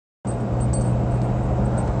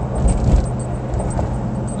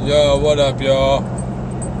Yo, what up, y'all?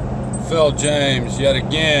 Phil James, yet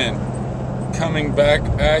again, coming back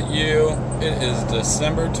at you. It is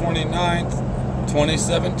December 29th,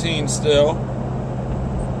 2017 still.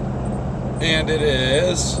 And it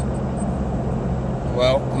is,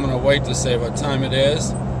 well, I'm going to wait to say what time it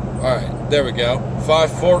is. Alright, there we go.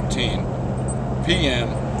 5:14 p.m.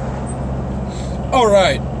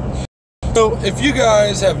 Alright, so if you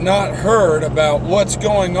guys have not heard about what's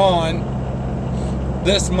going on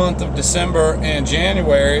this month of December and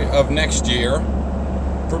January of next year,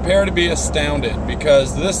 prepare to be astounded,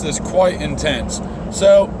 because this is quite intense.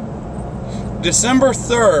 So, December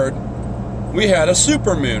 3rd, we had a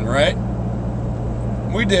supermoon, right?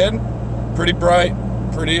 We did. Pretty bright,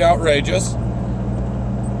 pretty outrageous.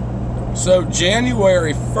 So,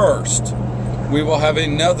 January 1st, we will have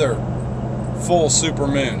another full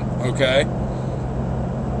supermoon, okay?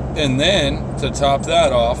 And then, to top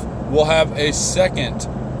that off, we'll have a second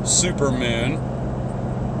supermoon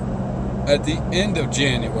at the end of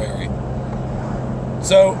January.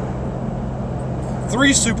 So,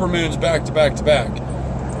 3 supermoons back to back to back.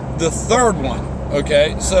 The third one,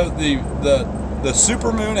 okay, so the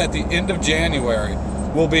supermoon at the end of January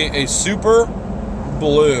will be a super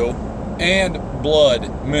blue and blood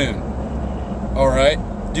moon. Alright?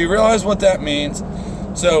 Do you realize what that means?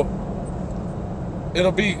 So,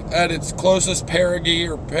 it'll be at its closest perigee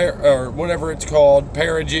or whatever it's called,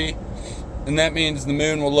 perigee, and that means the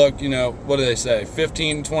moon will look, you know, what do they say,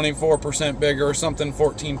 24% bigger or something,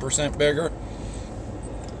 14% bigger.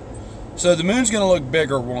 So the moon's going to look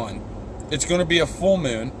bigger, one. It's going to be a full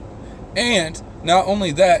moon, and not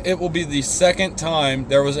only that, it will be the second time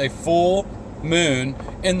there was a full moon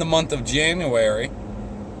in the month of January,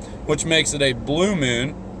 which makes it a blue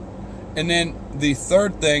moon. And then the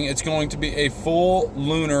third thing, it's going to be a full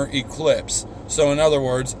lunar eclipse. So in other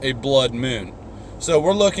words, a blood moon. So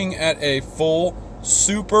we're looking at a full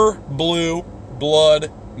super blue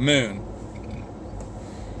blood moon.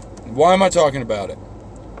 Why am I talking about it?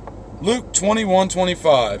 Luke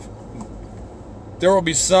 21:25. There will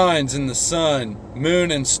be signs in the sun,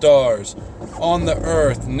 moon, and stars. On the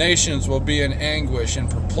earth, nations will be in anguish and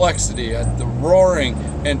perplexity at the roaring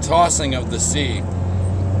and tossing of the sea.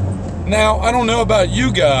 Now, I don't know about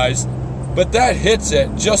you guys, but that hits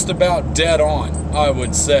it just about dead on, I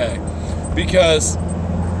would say. Because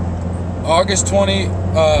August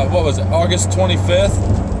 25th?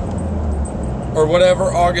 Or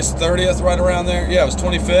whatever, August 30th, right around there. Yeah, it was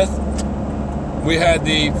 25th. We had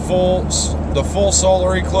the full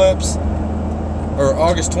solar eclipse. Or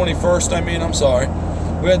August 21st, I'm sorry.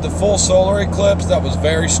 We had the full solar eclipse. That was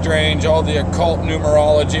very strange. All the occult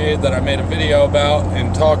numerology that I made a video about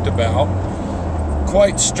and talked about.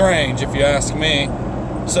 Quite strange, if you ask me.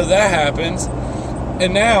 So that happens.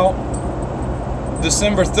 And now,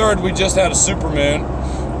 December 3rd, we just had a supermoon.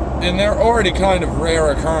 And they're already kind of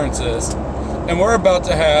rare occurrences. And we're about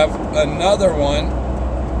to have another one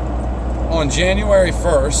on January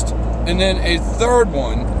 1st. And then a third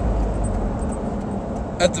one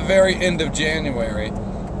at the very end of January.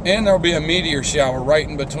 And there'll be a meteor shower right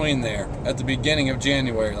in between there at the beginning of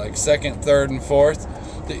January, like 2nd, 3rd, and 4th.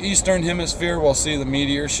 The Eastern Hemisphere will see the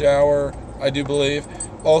meteor shower, I do believe.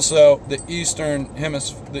 Also, the Eastern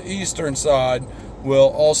side will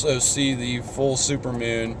also see the full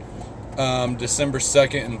supermoon December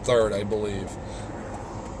 2nd and 3rd, I believe.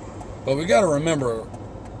 But we got to remember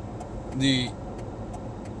the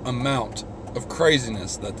amount of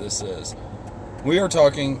craziness that this is. We are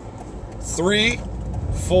talking 3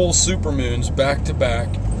 full supermoons back to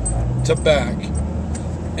back to back.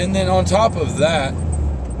 And then on top of that,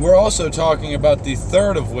 we're also talking about the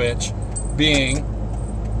third of which being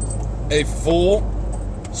a full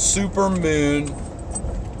supermoon,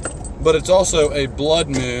 but it's also a blood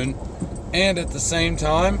moon, and at the same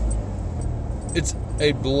time, it's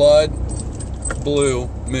a blood blue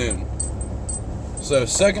moon. So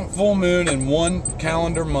second full moon in one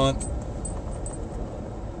calendar month,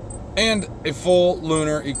 and a full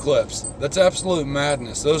lunar eclipse. That's absolute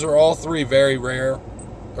madness. Those are all 3 very rare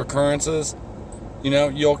occurrences. You know,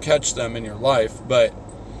 you'll catch them in your life, but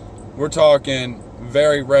we're talking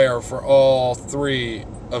very rare for all 3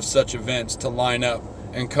 of such events to line up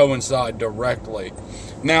and coincide directly.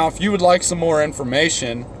 Now, if you would like some more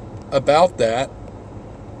information about that,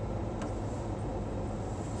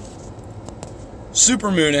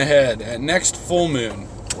 supermoon ahead at next full moon,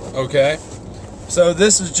 okay? So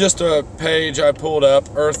this is just a page I pulled up,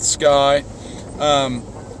 Earth Sky.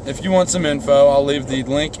 If you want some info, I'll leave the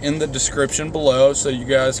link in the description below so you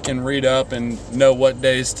guys can read up and know what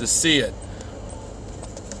days to see it.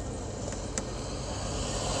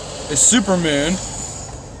 A supermoon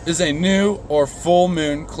is a new or full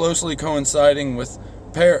moon closely coinciding with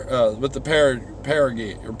the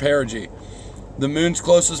perigee, the moon's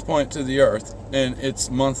closest point to the Earth in its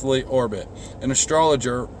monthly orbit. An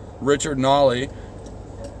astrologer, Richard Nolly,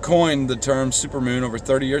 coined the term supermoon over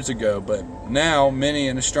 30 years ago, but now many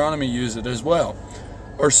in astronomy use it as well.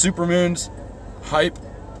 Are supermoons hype,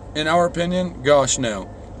 in our opinion? Gosh, no.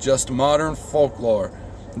 Just modern folklore.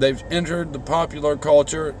 They've entered the popular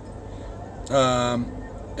culture,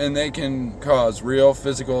 and they can cause real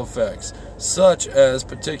physical effects, such as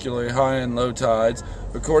particularly high and low tides.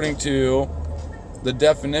 According to the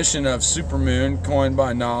definition of supermoon coined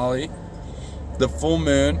by Nolly, the full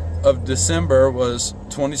moon of December was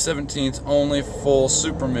 2017's only full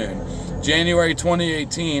supermoon. January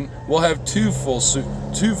 2018 will have two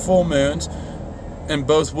full moons, and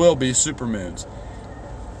both will be supermoons.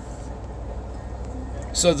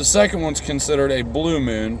 So the second one's considered a blue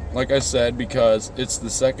moon, like I said, because it's the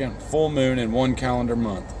second full moon in one calendar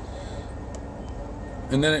month.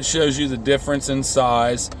 And then it shows you the difference in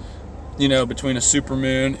size, you know, between a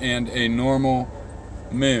supermoon and a normal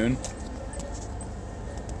moon.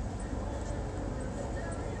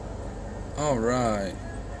 All right.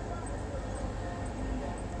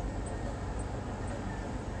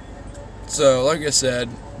 So, like I said,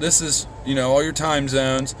 this is, you know, all your time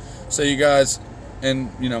zones, so you guys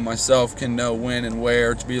and, you know, myself can know when and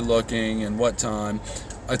where to be looking and what time.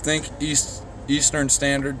 I think Eastern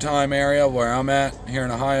Standard Time area, where I'm at here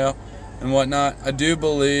in Ohio and whatnot, I do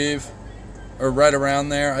believe, or right around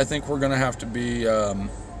there, I think we're going to have to be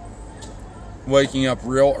waking up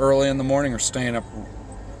real early in the morning or staying up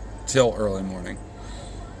till early morning.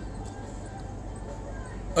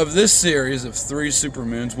 Of this series of 3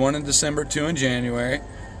 supermoons, 1 in December, 2 in January,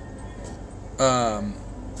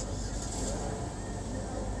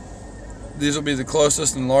 these will be the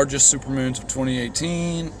closest and largest supermoons of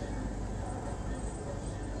 2018.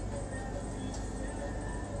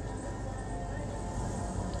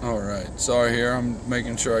 Alright, sorry here, I'm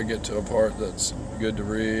making sure I get to a part that's good to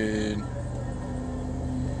read.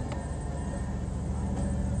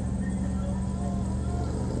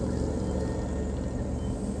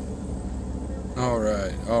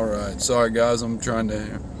 Alright, sorry guys, I'm trying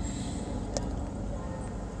to...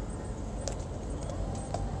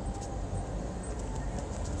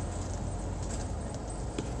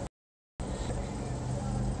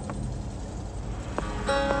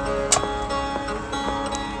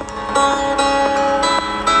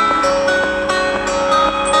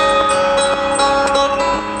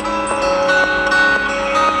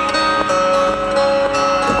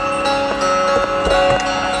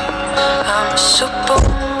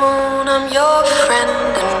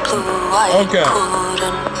 Okay.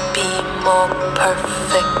 Couldn't be more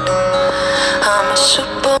perfect. I'm a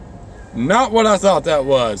super. Not what I thought that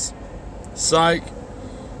was. Psych.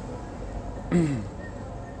 I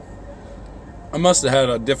must have had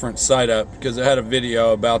a different site up because it had a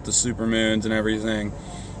video about the supermoons and everything.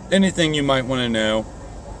 Anything you might want to know.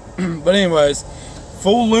 But anyways,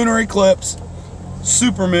 full lunar eclipse,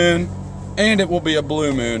 supermoon, and it will be a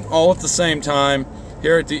blue moon all at the same time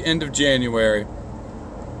here at the end of January.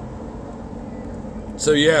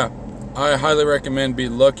 So yeah, I highly recommend be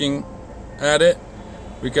looking at it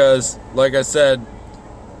because, like I said,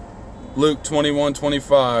 Luke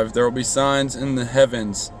 21:25, there will be signs in the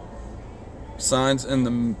heavens, signs in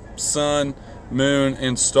the sun, moon,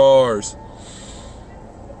 and stars.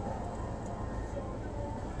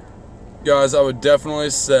 Guys, I would definitely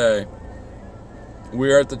say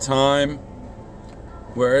we are at the time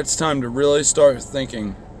where it's time to really start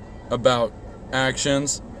thinking about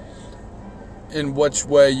actions in which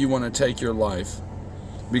way you want to take your life,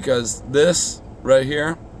 because this right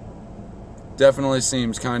here definitely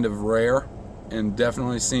seems kind of rare and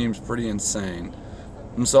definitely seems pretty insane.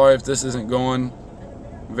 I'm sorry if this isn't going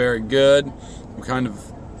very good. I'm kind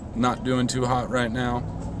of not doing too hot right now,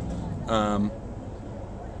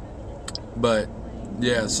 but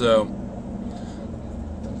yeah, so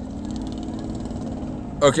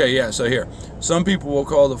okay, yeah, so here. Some people will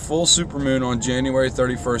call the full supermoon on January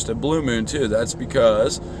 31st a blue moon too. That's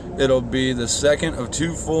because it'll be the second of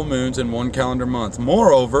 2 full moons in one calendar month.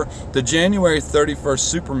 Moreover, the January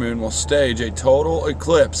 31st supermoon will stage a total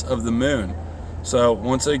eclipse of the moon. So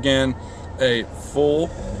once again, a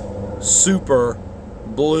full super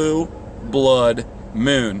blue blood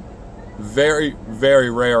moon. Very,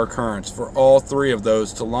 very rare occurrence for all 3 of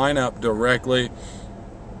those to line up directly.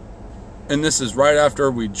 And this is right after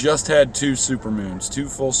we just had 2 supermoons, 2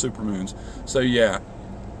 full supermoons. So yeah,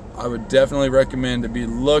 I would definitely recommend to be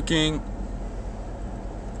looking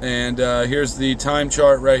And here's the time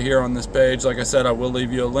chart right here on this page. Like I said, I will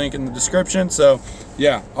leave you a link in the description. So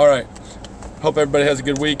yeah, all right. Hope everybody has a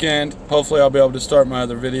good weekend. Hopefully I'll be able to start my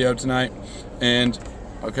other video tonight, and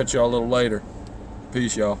I'll catch y'all a little later.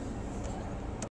 Peace, y'all.